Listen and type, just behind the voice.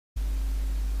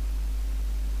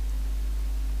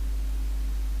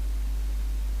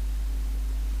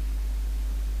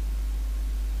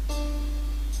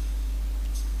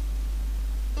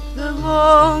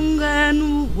long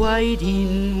and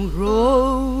winding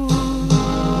road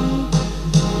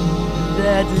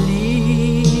that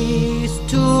leads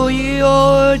to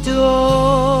your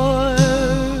door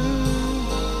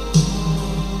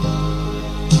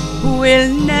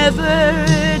will never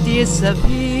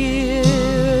disappear.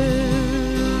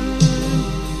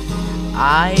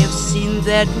 I've seen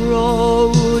that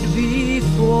road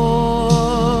before.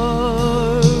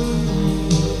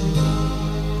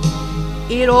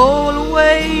 It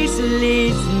always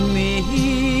leads me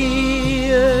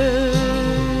here.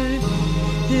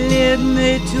 Lead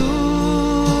me to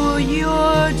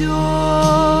your door.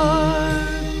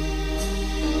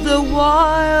 The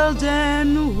wild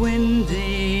and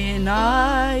windy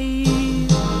night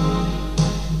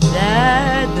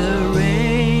that the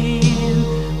rain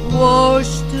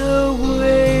washed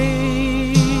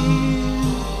away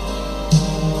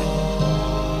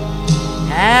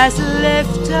has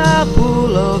left a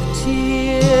pool of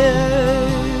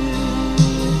tears,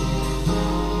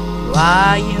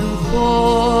 crying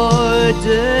for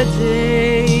the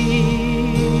day.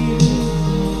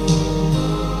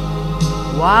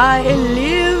 Why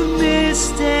leave me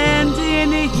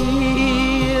standing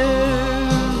here?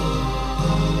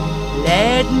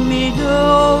 Let me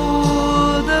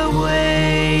know the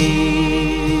way.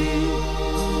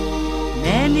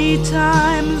 Many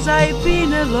times I've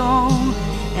been alone,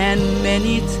 and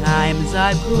many times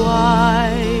I've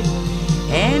cried.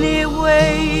 Anyway,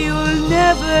 you'll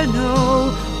never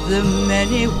know the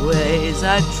many ways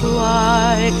I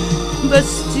try, but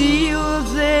still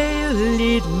they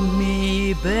lead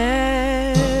me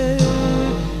back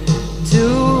to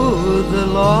the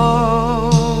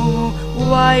long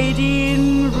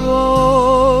winding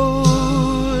road.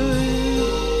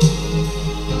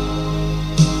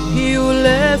 You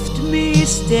left me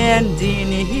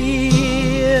standing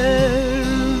here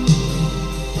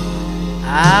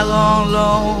a long,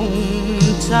 long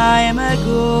time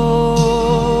ago.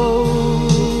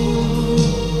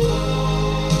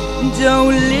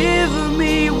 Don't leave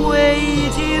me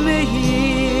waiting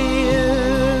here.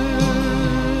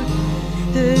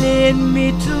 Lead me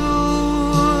to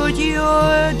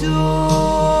your door.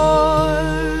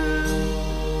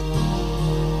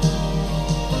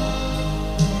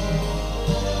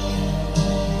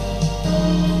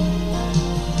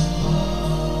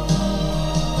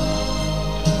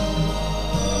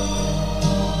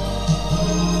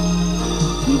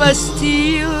 But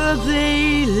still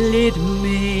they lead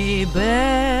me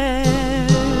back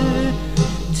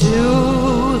to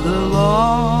the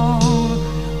long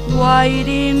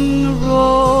winding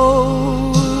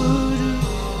road.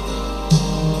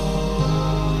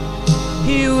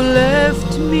 You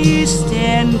left me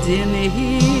standing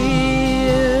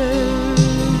here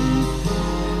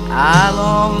a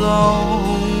long,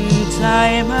 long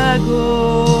time ago.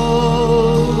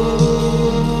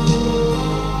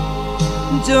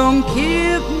 Don't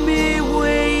keep me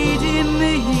waiting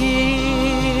here.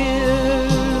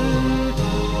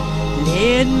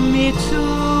 Lead me to